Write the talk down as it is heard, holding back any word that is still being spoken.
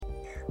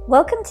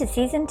Welcome to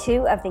Season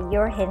 2 of the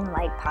Your Hidden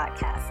Light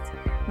podcast.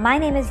 My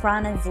name is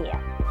Rana Zia.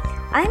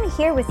 I'm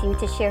here with you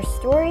to share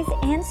stories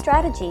and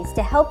strategies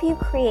to help you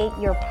create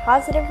your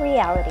positive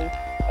reality,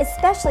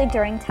 especially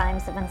during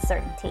times of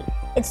uncertainty.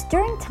 It's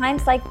during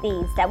times like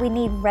these that we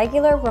need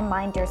regular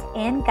reminders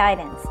and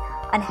guidance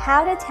on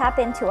how to tap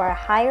into our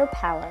higher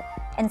power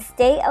and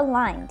stay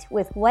aligned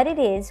with what it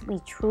is we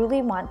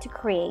truly want to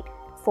create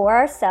for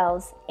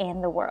ourselves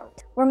and the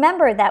world.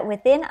 Remember that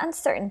within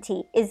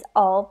uncertainty is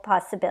all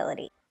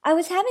possibility. I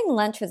was having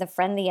lunch with a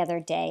friend the other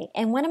day,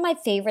 and one of my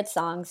favorite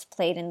songs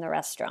played in the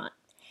restaurant.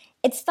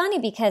 It's funny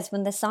because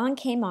when the song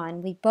came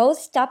on, we both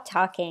stopped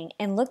talking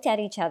and looked at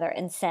each other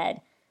and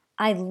said,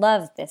 "I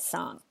love this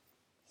song."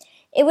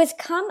 It was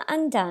Come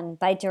Undone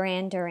by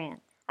Duran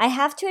Duran. I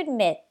have to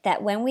admit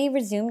that when we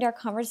resumed our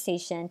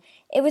conversation,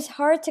 it was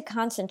hard to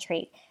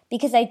concentrate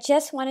because I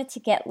just wanted to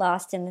get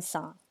lost in the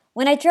song.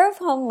 When I drove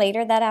home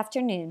later that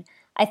afternoon,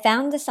 I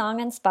found the song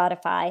on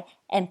Spotify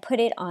and put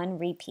it on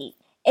repeat.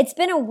 It's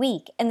been a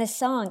week and the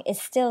song is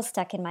still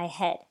stuck in my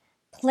head,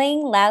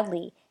 playing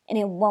loudly, and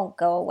it won't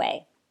go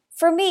away.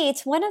 For me,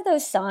 it's one of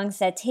those songs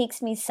that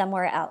takes me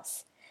somewhere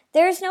else.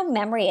 There is no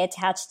memory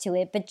attached to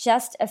it, but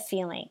just a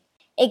feeling.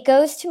 It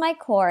goes to my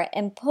core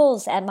and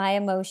pulls at my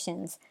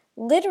emotions,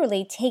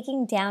 literally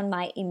taking down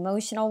my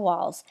emotional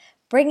walls,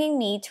 bringing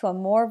me to a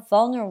more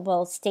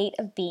vulnerable state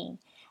of being,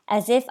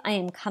 as if I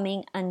am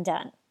coming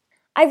undone.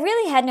 I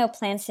really had no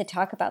plans to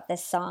talk about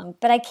this song,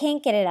 but I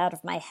can't get it out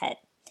of my head.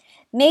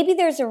 Maybe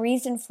there's a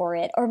reason for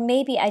it, or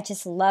maybe I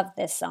just love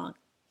this song.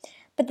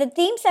 But the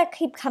themes that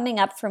keep coming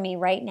up for me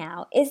right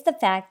now is the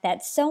fact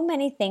that so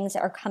many things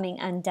are coming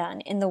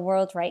undone in the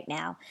world right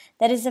now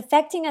that is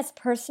affecting us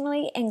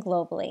personally and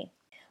globally.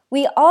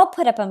 We all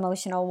put up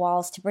emotional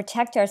walls to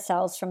protect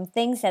ourselves from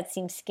things that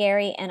seem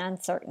scary and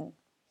uncertain.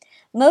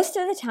 Most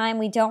of the time,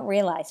 we don't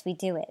realize we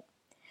do it.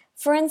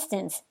 For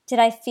instance, did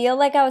I feel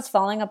like I was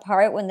falling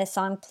apart when the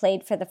song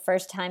played for the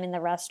first time in the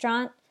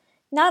restaurant?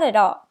 Not at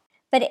all.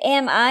 But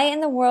am I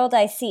and the world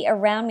I see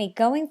around me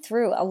going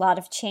through a lot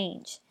of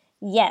change?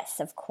 Yes,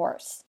 of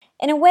course.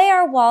 In a way,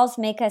 our walls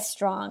make us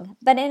strong,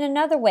 but in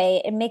another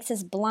way, it makes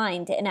us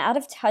blind and out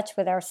of touch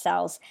with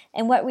ourselves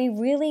and what we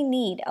really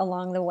need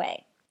along the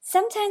way.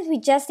 Sometimes we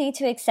just need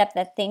to accept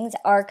that things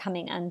are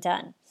coming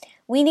undone.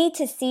 We need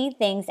to see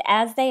things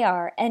as they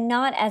are and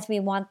not as we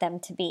want them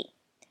to be.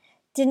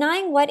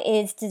 Denying what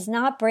is does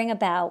not bring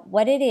about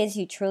what it is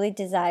you truly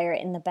desire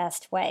in the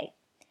best way.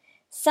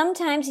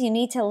 Sometimes you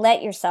need to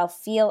let yourself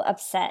feel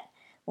upset,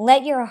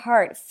 let your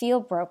heart feel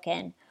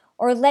broken,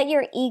 or let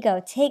your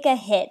ego take a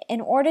hit in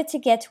order to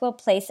get to a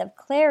place of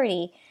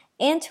clarity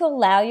and to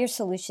allow your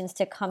solutions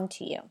to come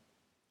to you.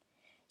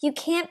 You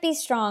can't be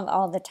strong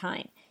all the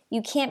time.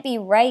 You can't be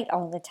right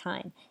all the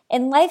time.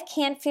 And life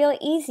can't feel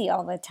easy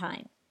all the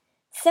time.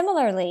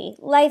 Similarly,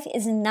 life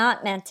is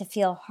not meant to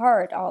feel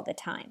hard all the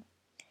time.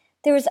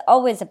 There is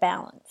always a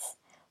balance.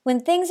 When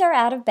things are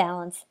out of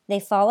balance, they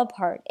fall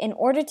apart in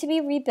order to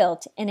be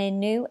rebuilt in a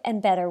new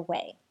and better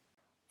way.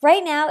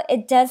 Right now,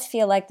 it does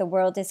feel like the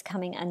world is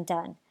coming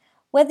undone.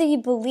 Whether you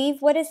believe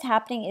what is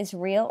happening is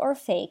real or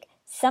fake,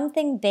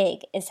 something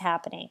big is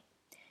happening.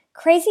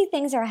 Crazy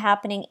things are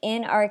happening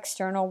in our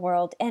external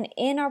world and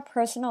in our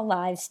personal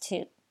lives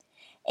too.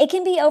 It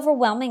can be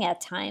overwhelming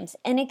at times,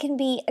 and it can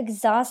be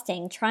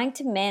exhausting trying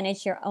to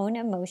manage your own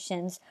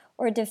emotions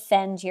or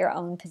defend your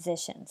own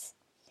positions.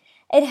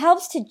 It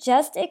helps to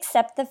just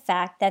accept the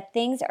fact that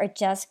things are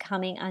just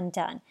coming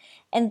undone,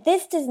 and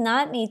this does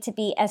not need to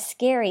be as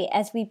scary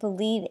as we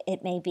believe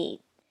it may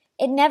be.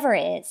 It never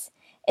is.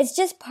 It's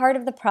just part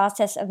of the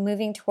process of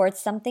moving towards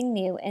something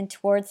new and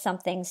towards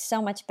something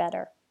so much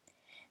better.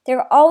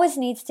 There always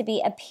needs to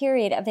be a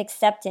period of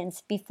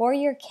acceptance before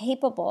you're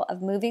capable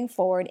of moving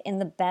forward in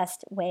the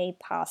best way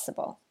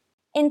possible.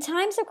 In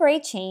times of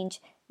great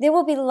change, there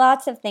will be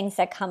lots of things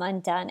that come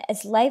undone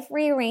as life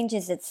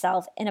rearranges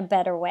itself in a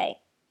better way.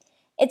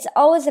 It's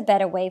always a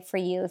better way for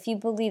you if you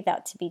believe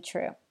that to be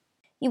true.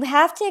 You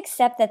have to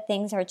accept that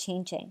things are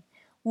changing.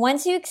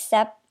 Once you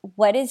accept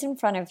what is in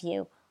front of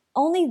you,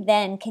 only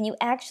then can you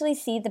actually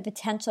see the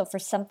potential for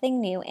something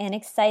new and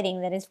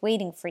exciting that is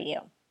waiting for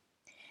you.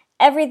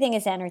 Everything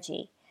is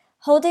energy.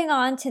 Holding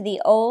on to the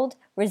old,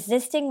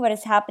 resisting what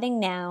is happening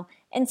now,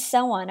 and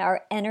so on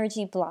are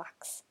energy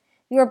blocks.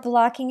 You are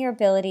blocking your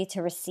ability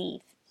to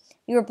receive.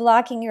 You are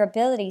blocking your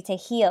ability to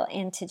heal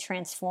and to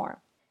transform.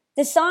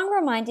 The song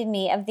reminded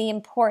me of the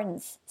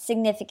importance,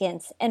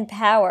 significance, and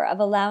power of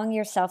allowing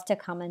yourself to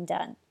come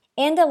undone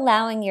and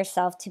allowing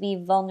yourself to be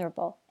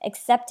vulnerable,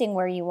 accepting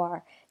where you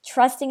are,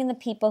 trusting in the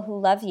people who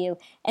love you,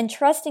 and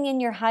trusting in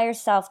your higher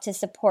self to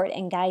support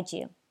and guide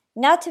you.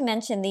 Not to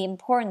mention the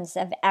importance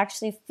of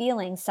actually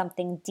feeling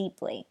something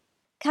deeply.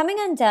 Coming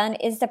undone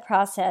is the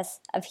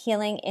process of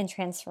healing and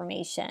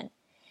transformation.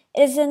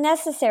 It is a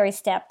necessary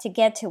step to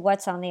get to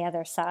what's on the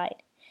other side.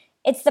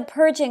 It's the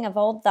purging of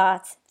old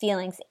thoughts,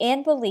 feelings,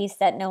 and beliefs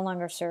that no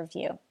longer serve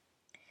you.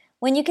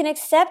 When you can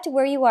accept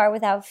where you are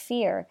without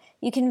fear,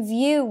 you can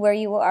view where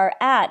you are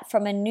at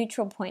from a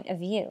neutral point of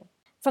view.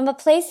 From a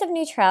place of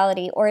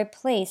neutrality or a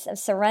place of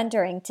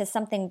surrendering to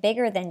something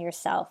bigger than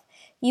yourself,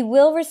 you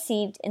will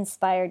receive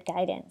inspired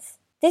guidance.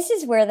 This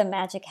is where the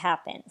magic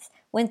happens,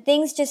 when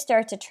things just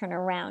start to turn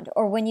around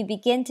or when you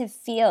begin to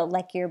feel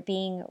like you're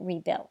being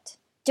rebuilt.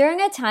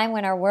 During a time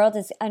when our world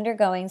is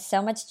undergoing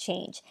so much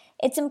change,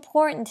 it's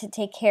important to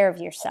take care of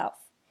yourself.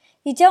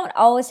 You don't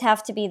always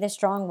have to be the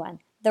strong one,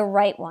 the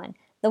right one,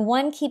 the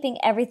one keeping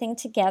everything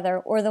together,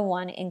 or the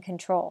one in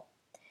control.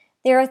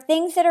 There are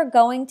things that are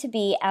going to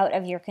be out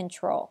of your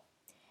control.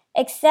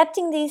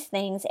 Accepting these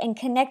things and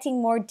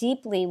connecting more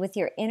deeply with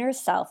your inner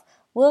self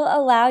will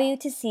allow you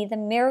to see the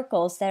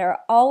miracles that are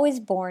always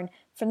born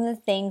from the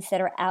things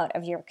that are out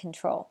of your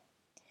control.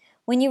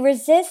 When you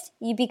resist,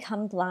 you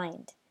become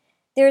blind.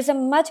 There is a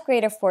much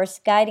greater force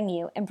guiding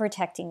you and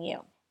protecting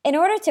you. In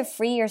order to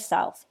free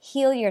yourself,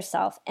 heal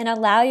yourself, and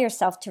allow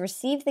yourself to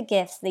receive the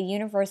gifts the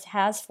universe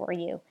has for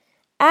you,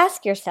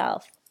 ask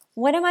yourself,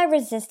 what am I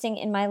resisting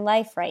in my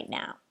life right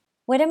now?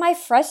 What am I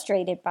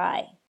frustrated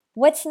by?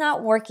 What's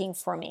not working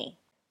for me?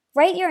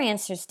 Write your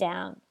answers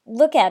down,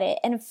 look at it,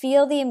 and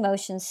feel the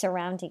emotions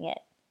surrounding it.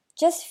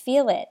 Just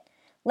feel it.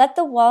 Let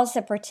the walls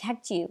that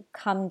protect you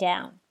come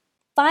down.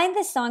 Find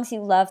the songs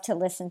you love to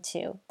listen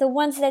to, the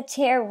ones that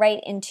tear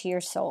right into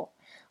your soul.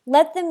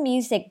 Let the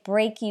music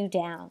break you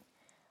down.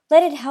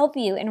 Let it help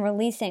you in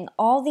releasing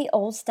all the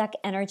old stuck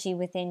energy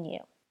within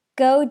you.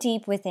 Go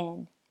deep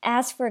within.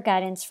 Ask for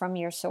guidance from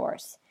your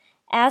source.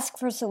 Ask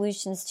for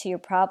solutions to your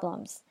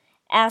problems.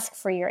 Ask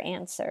for your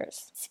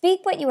answers.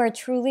 Speak what you are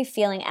truly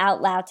feeling out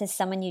loud to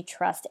someone you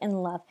trust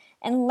and love,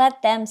 and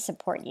let them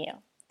support you.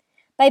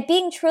 By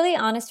being truly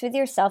honest with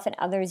yourself and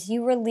others,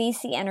 you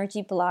release the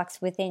energy blocks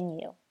within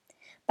you.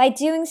 By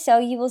doing so,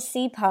 you will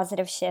see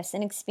positive shifts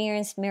and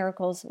experience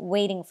miracles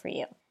waiting for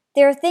you.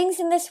 There are things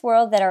in this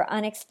world that are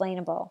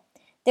unexplainable.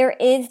 There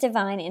is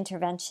divine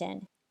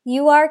intervention.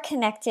 You are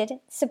connected,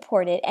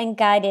 supported, and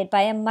guided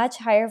by a much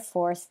higher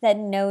force that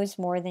knows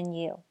more than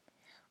you.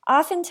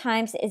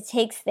 Oftentimes, it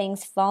takes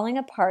things falling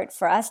apart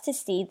for us to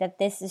see that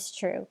this is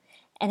true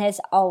and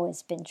has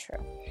always been true.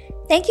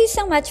 Thank you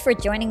so much for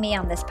joining me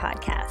on this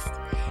podcast.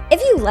 If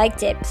you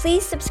liked it,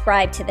 please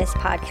subscribe to this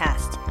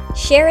podcast,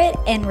 share it,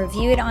 and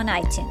review it on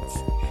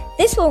iTunes.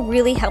 This will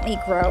really help me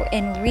grow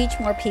and reach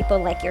more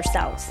people like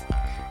yourselves.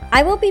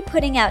 I will be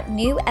putting out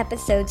new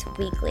episodes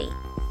weekly.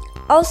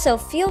 Also,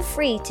 feel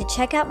free to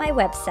check out my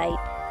website,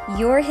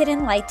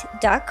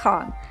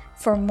 yourhiddenlight.com,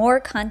 for more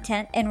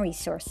content and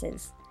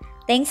resources.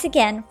 Thanks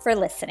again for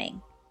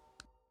listening.